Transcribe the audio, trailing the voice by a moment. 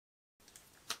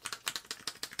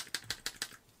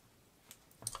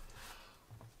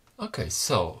Okay,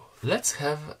 so let's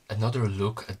have another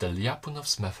look at the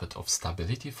Lyapunov's method of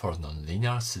stability for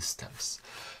nonlinear systems.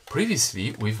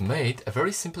 Previously, we've made a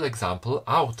very simple example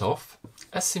out of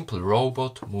a simple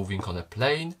robot moving on a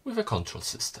plane with a control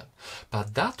system.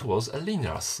 But that was a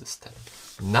linear system.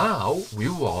 Now we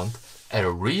want a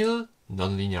real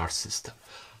nonlinear system.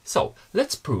 So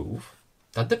let's prove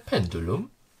that the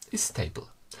pendulum is stable,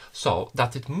 so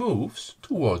that it moves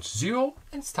towards zero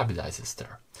and stabilizes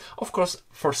there. Of course,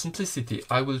 for simplicity,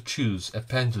 I will choose a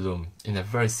pendulum in a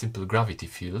very simple gravity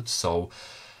field. So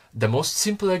the most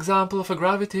simple example of a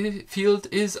gravity field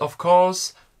is, of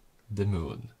course, the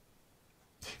moon.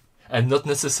 And not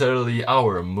necessarily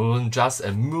our moon, just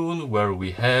a moon where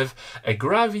we have a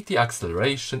gravity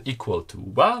acceleration equal to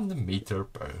 1 meter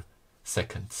per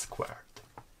second squared.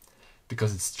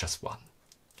 Because it's just 1.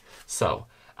 So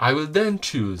I will then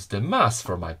choose the mass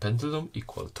for my pendulum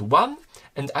equal to 1,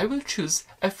 and I will choose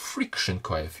a friction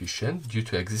coefficient due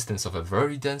to existence of a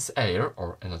very dense air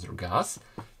or another gas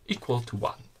equal to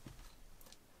 1.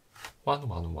 1,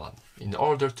 1, 1, in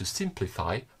order to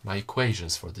simplify my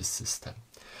equations for this system.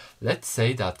 Let's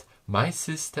say that my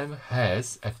system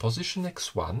has a position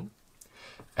x1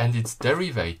 and its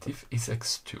derivative is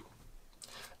x2.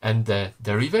 And the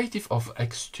derivative of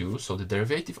x2, so the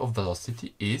derivative of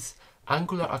velocity, is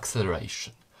angular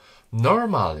acceleration.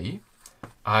 Normally,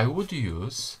 I would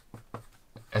use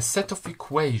a set of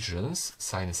equations,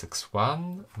 sinus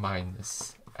x1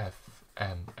 minus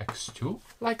fmx2,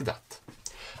 like that.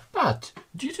 But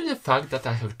due to the fact that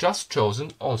I have just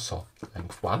chosen also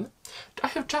length 1, I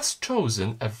have just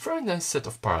chosen a very nice set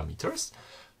of parameters,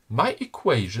 my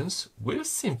equations will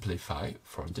simplify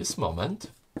for this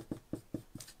moment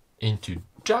into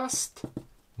just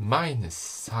minus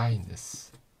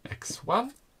sinus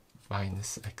x1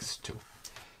 minus x2.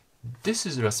 This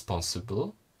is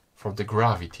responsible for the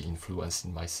gravity influence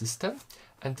in my system,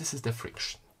 and this is the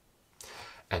friction.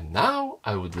 And now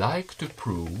I would like to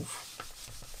prove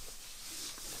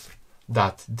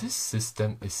that this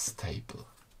system is stable.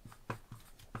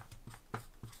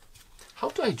 How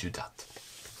do I do that?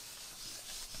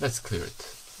 Let's clear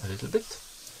it a little bit.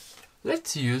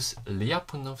 Let's use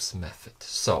Lyapunov's method.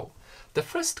 So, the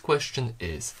first question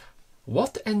is,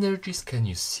 what energies can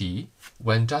you see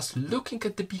when just looking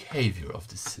at the behavior of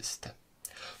the system?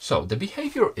 So, the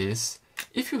behavior is,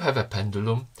 if you have a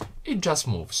pendulum, it just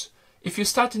moves. If you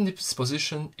start in this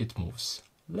position, it moves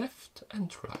left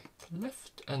and right,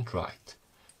 left and right.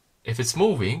 If it's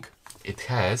moving, it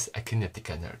has a kinetic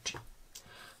energy.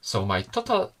 So my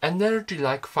total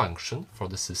energy-like function for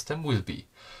the system will be,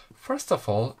 first of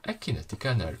all, a kinetic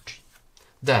energy.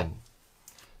 Then,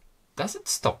 does it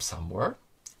stop somewhere?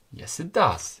 Yes, it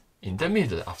does. In the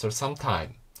middle, after some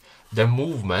time. The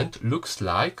movement looks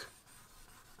like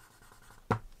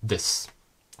this.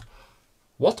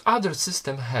 What other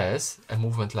system has a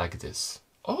movement like this?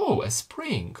 Oh, a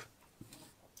spring.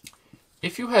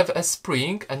 If you have a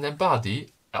spring and a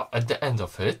body at the end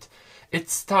of it, it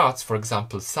starts, for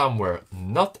example, somewhere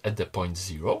not at the point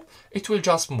 0. It will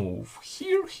just move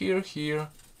here, here, here,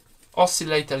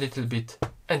 oscillate a little bit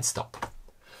and stop.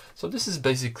 So this is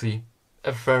basically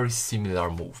a very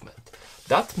similar movement.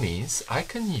 That means I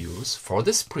can use for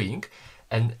the spring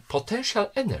a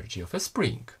potential energy of a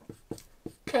spring,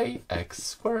 kx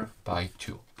squared by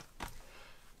 2.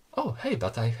 Oh, hey,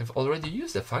 but I have already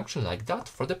used a function like that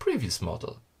for the previous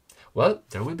model. Well,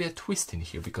 there will be a twist in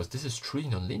here because this is truly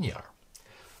nonlinear.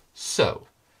 So,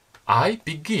 I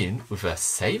begin with the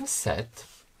same set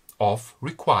of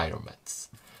requirements.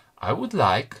 I would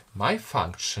like my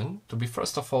function to be,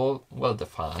 first of all, well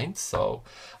defined. So,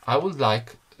 I would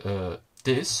like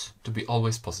this to be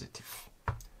always positive.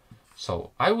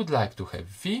 So, I would like to have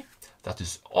v that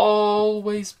is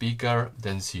always bigger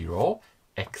than 0,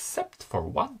 except for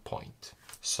one point.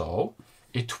 So,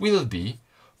 it will be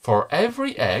for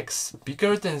every x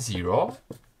bigger than 0,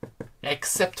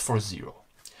 except for 0.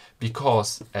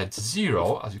 Because at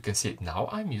 0, as you can see it now,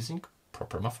 I'm using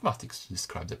proper mathematics to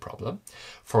describe the problem.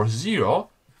 For 0,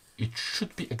 it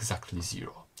should be exactly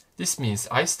 0. This means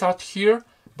I start here,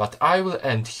 but I will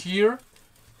end here,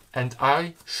 and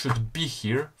I should be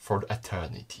here for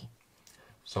eternity.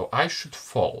 So I should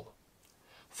fall.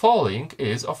 Falling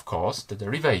is, of course, the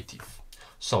derivative.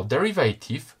 So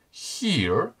derivative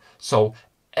here, so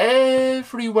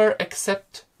everywhere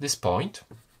except this point.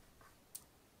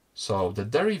 So the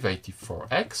derivative for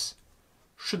x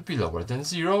should be lower than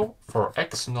 0 for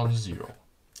x non-zero.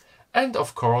 And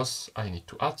of course, I need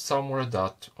to add somewhere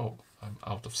that, oh, I'm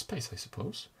out of space, I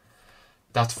suppose,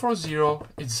 that for 0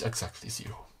 it's exactly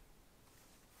 0.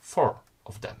 4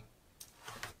 of them.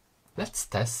 Let's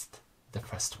test the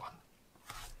first one.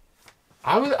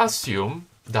 I will assume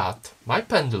that my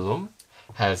pendulum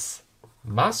has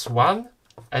mass 1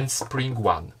 and spring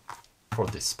 1 for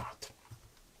this part.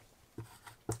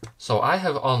 So I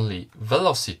have only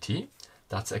velocity,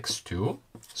 that's x2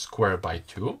 squared by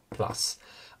 2, plus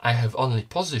I have only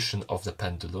position of the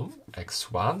pendulum,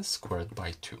 x1 squared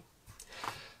by 2.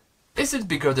 Is it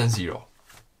bigger than 0?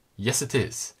 Yes, it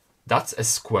is. That's a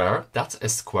square,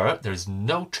 there is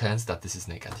no chance that this is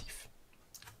negative.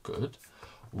 Good.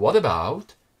 What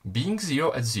about being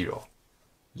 0 at 0?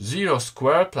 0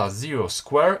 square plus 0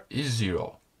 square is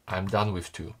 0. I'm done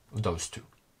with those two.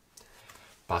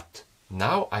 But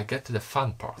now I get to the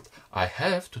fun part. I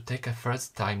have to take a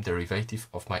first time derivative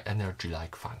of my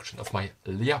energy-like function, of my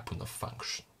Lyapunov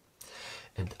function.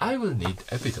 And I will need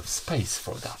a bit of space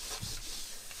for that.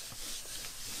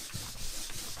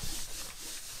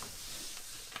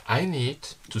 I need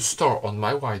to store on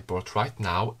my whiteboard right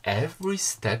now every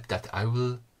step that I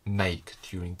will make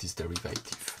during this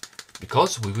derivative,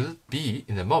 because we will be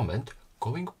in a moment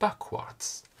going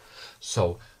backwards.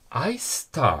 So I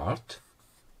start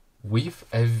with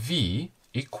a v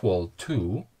equal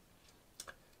to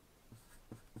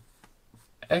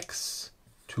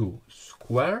x2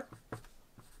 square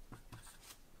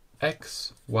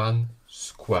x1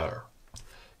 square.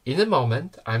 In a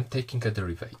moment I'm taking a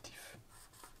derivative.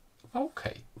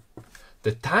 Okay,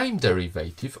 the time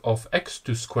derivative of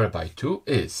x2 squared by 2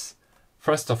 is,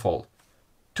 first of all,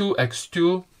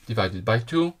 2x2 divided by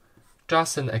 2,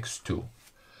 just an x2.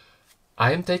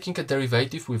 I am taking a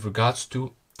derivative with regards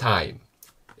to time.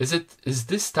 Is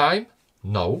this time?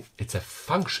 No, it's a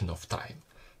function of time.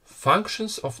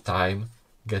 Functions of time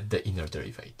get the inner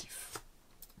derivative.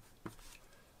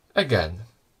 Again,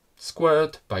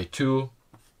 squared by 2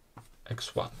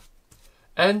 x1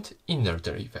 and inner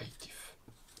derivative.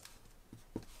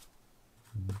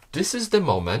 This is the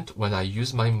moment when I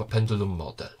use my pendulum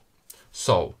model.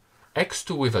 So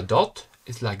x2 with a dot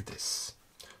is like this.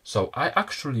 So I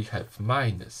actually have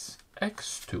minus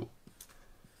x2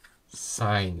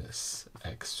 sinus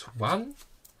x1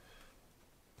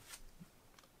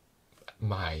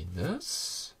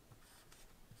 minus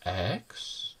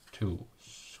x2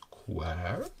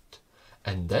 squared,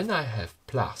 and then I have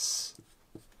plus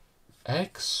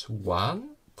x1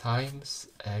 times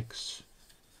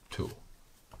x2.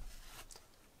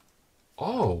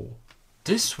 Oh,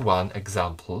 this one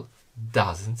example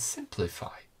doesn't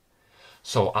simplify.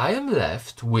 So I am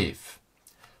left with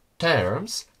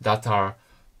terms that are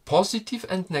positive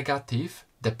and negative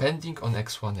depending on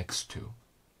x1, x2.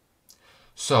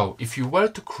 So if you were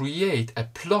to create a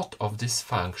plot of this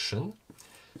function,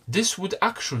 this would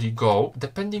actually go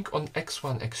depending on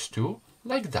x1, x2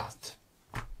 like that.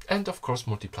 And of course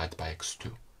multiplied by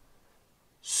x2.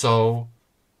 So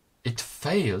it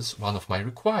fails one of my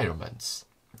requirements.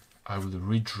 I will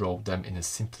redraw them in a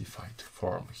simplified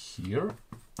form here.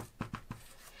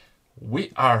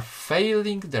 We are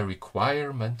failing the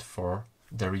requirement for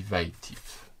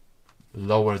derivative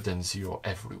lower than 0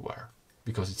 everywhere,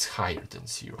 because it's higher than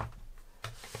 0.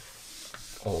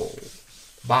 Oh,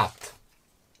 but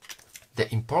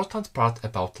the important part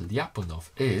about Lyapunov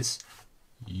is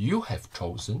you have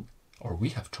chosen, or we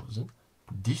have chosen,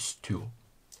 these two.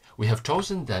 We have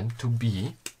chosen them to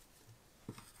be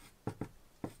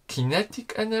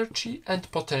kinetic energy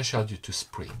and potential due to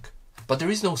spring. But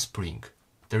there is no spring,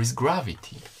 there is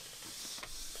gravity.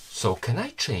 So can I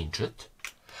change it?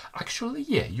 Actually,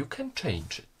 yeah, you can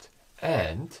change it.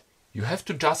 And you have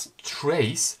to just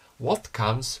trace what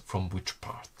comes from which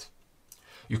part.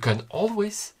 You can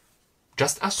always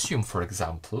just assume, for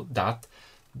example, that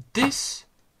this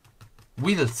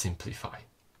will simplify.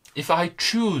 If I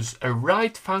choose a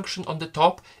right function on the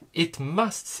top, it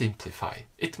must simplify.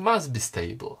 It must be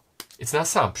stable. It's an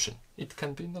assumption. It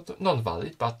can be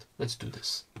non-valid, but let's do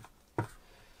this.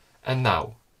 And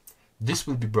now, this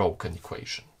will be broken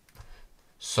equation.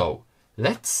 So,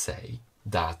 let's say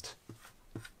that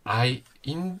I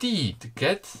indeed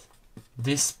get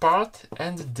this part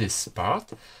and this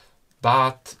part,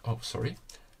 but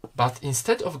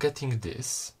instead of getting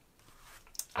this,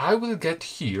 I will get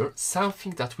here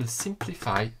something that will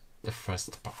simplify the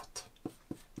first part.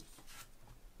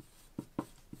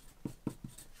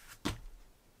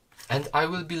 And I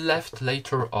will be left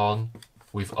later on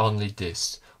with only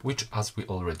this, which, as we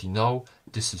already know,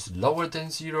 this is lower than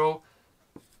 0,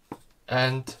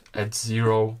 and at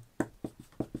 0,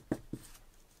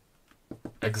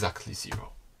 exactly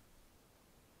 0.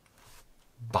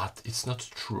 But it's not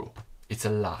true. It's a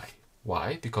lie.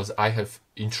 Why? Because I have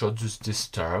introduced this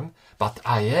term, but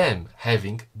I am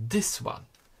having this one.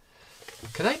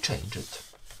 Can I change it?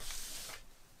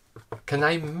 Can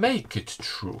I make it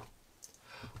true?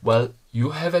 Well,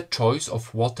 you have a choice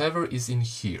of whatever is in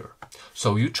here.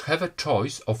 So you have a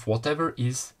choice of whatever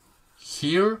is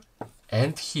here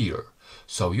and here.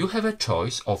 So you have a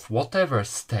choice of whatever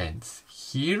stands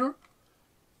here,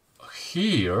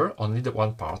 here, only the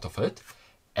one part of it,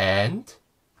 and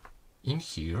in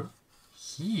here,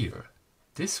 here,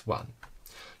 this one.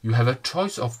 You have a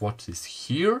choice of what is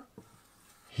here,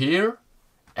 here,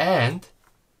 and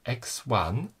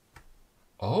x1.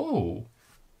 Oh,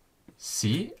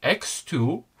 see,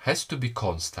 x2 has to be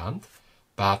constant,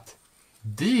 but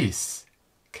this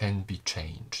can be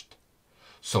changed.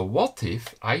 So what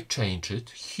if I change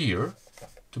it here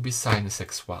to be sinus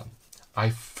x1? I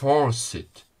force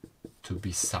it to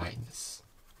be sinus.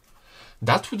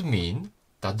 That would mean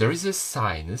that there is a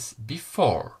sinus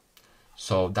before.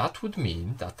 So that would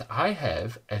mean that I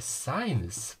have a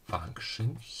sinus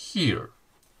function here.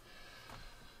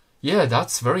 Yeah,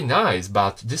 that's very nice,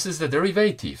 but this is the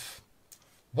derivative.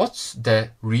 What's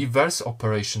the reverse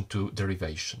operation to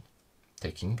derivation?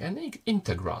 Taking an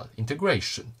integral,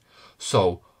 integration.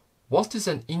 So, what is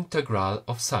an integral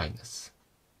of sinus?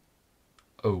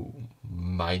 Oh,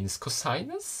 minus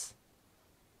cosinus?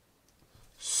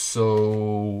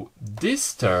 So,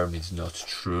 this term is not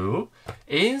true.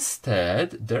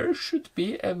 Instead, there should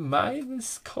be a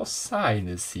minus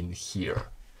cosinus in here.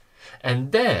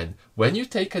 And then, when you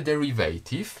take a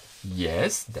derivative,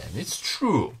 yes, then it's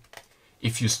true.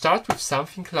 If you start with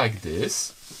something like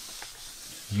this,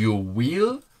 you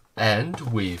will end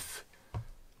with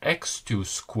x2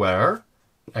 square,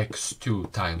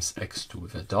 x2 times x2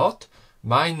 with a dot,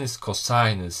 minus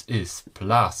cosinus is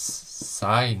plus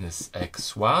sinus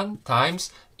x1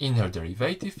 times inner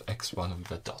derivative x1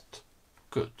 with a dot.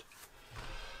 Good.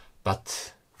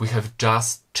 But we have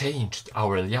just changed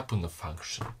our Lyapunov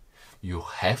function. You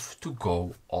have to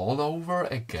go all over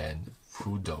again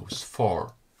through those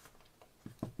four.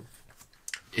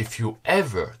 If you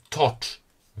ever touch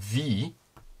V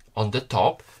on the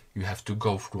top, you have to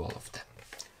go through all of them.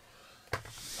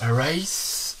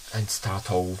 Erase and start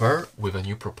over with a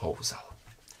new proposal.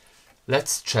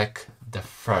 Let's check the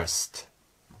first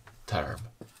term.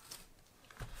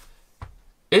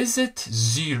 Is it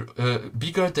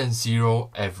bigger than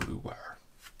 0 everywhere?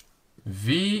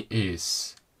 V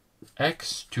is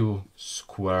x2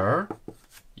 square.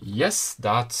 Yes,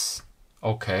 that's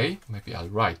okay. Maybe I'll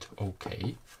write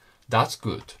okay. That's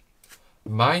good.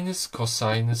 Minus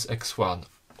cosinus x1.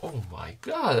 Oh my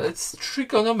god, it's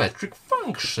trigonometric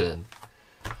function.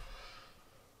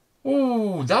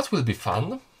 Oh, that will be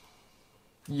fun.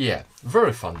 Yeah,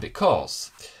 very fun,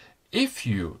 because if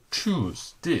you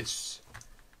choose this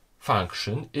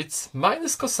function, it's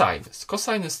minus cosinus.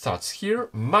 Cosinus starts here,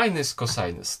 minus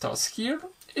cosinus starts here.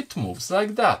 It moves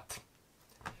like that.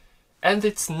 And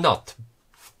it's not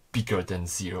bigger than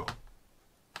 0.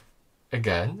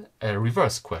 Again, a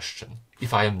reverse question.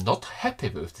 If I am not happy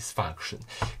with this function,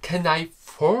 can I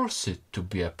force it to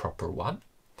be a proper one?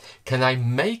 Can I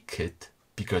make it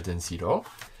bigger than 0?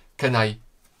 Can I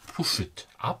push it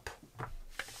up?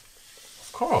 Of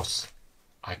course,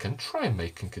 I can try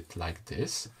making it like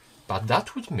this, but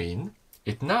that would mean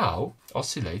it now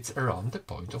oscillates around the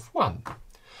point of 1.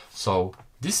 So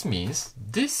this means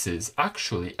this is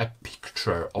actually a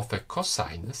picture of a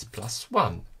cosinus plus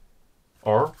 1.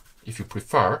 Or, if you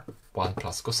prefer, 1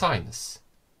 plus cosinus.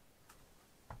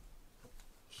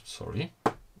 Sorry,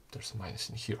 there's a minus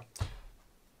in here.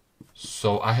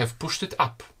 So I have pushed it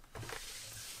up.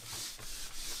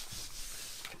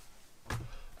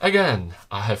 Again,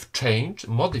 I have changed,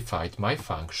 modified my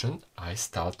function. I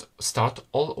start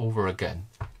all over again.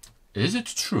 Is it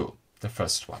true? The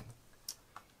first one.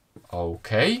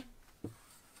 Okay.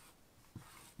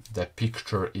 The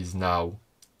picture is now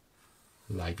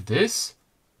like this.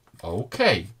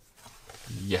 Okay.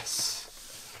 Yes.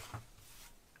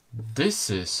 This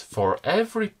is for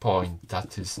every point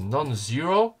that is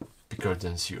non-zero, bigger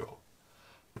than 0.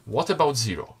 What about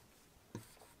 0?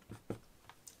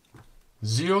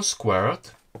 0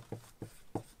 squared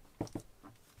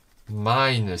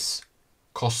minus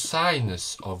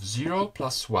cosinus of 0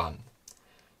 plus 1.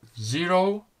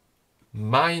 0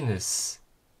 minus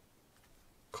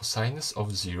cosinus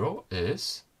of 0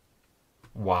 is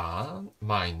 1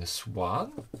 minus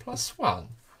 1 plus 1.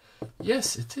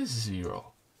 Yes, it is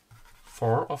 0.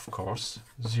 For, of course,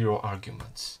 0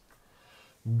 arguments.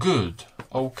 Good.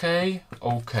 Okay,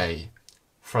 okay.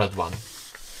 Third one.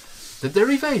 The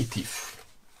derivative.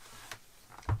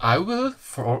 I will,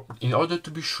 in order to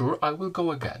be sure, I will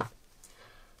go again.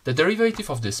 The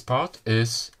derivative of this part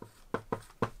is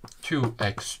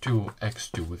 2x2,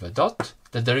 x2 with a dot.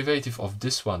 The derivative of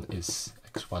this one is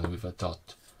x1 with a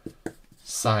dot,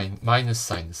 minus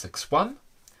sinus x1.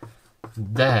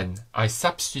 Then I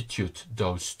substitute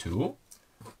those two.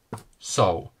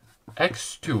 So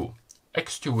x2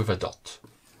 with a dot,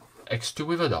 x2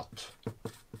 with a dot.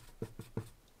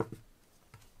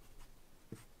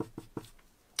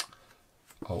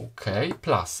 Okay,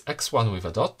 plus x1 with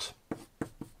a dot,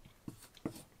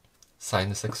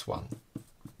 sinus x1.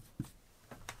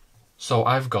 So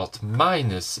I've got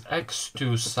minus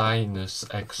x2 sinus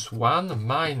x1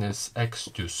 minus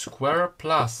x2 square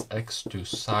plus x2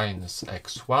 sinus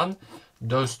x1.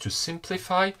 Those two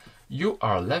simplify. You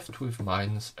are left with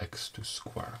minus x2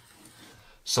 square.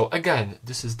 So again,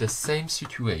 this is the same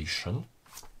situation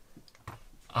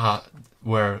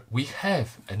where we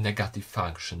have a negative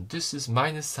function. This is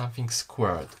minus something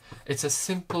squared. It's a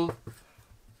simple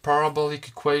parabolic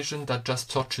equation that just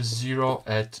touches 0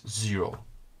 at 0.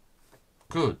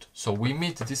 Good, so we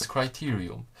meet this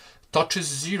criterion. Touches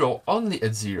 0 only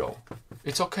at 0.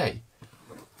 It's okay.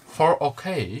 For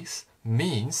okays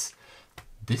means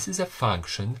this is a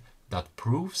function that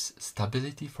proves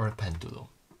stability for a pendulum.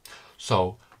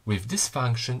 So with this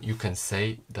function you can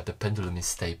say that the pendulum is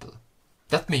stable.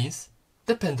 That means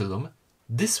the pendulum,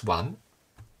 this one,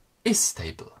 is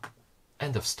stable.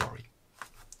 End of story.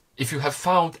 If you have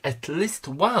found at least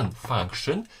one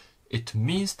function, it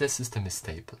means the system is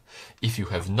stable. If you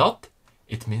have not,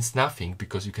 it means nothing,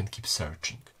 because you can keep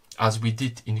searching. As we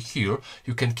did in here,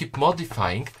 you can keep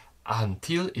modifying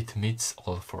until it meets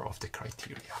all four of the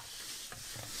criteria.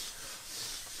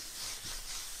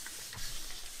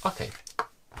 Okay,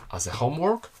 as a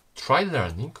homework, try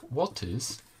learning what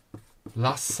is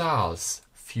Lassalle's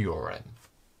theorem,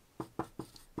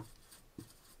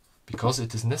 because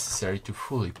it is necessary to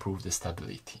fully prove the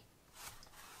stability.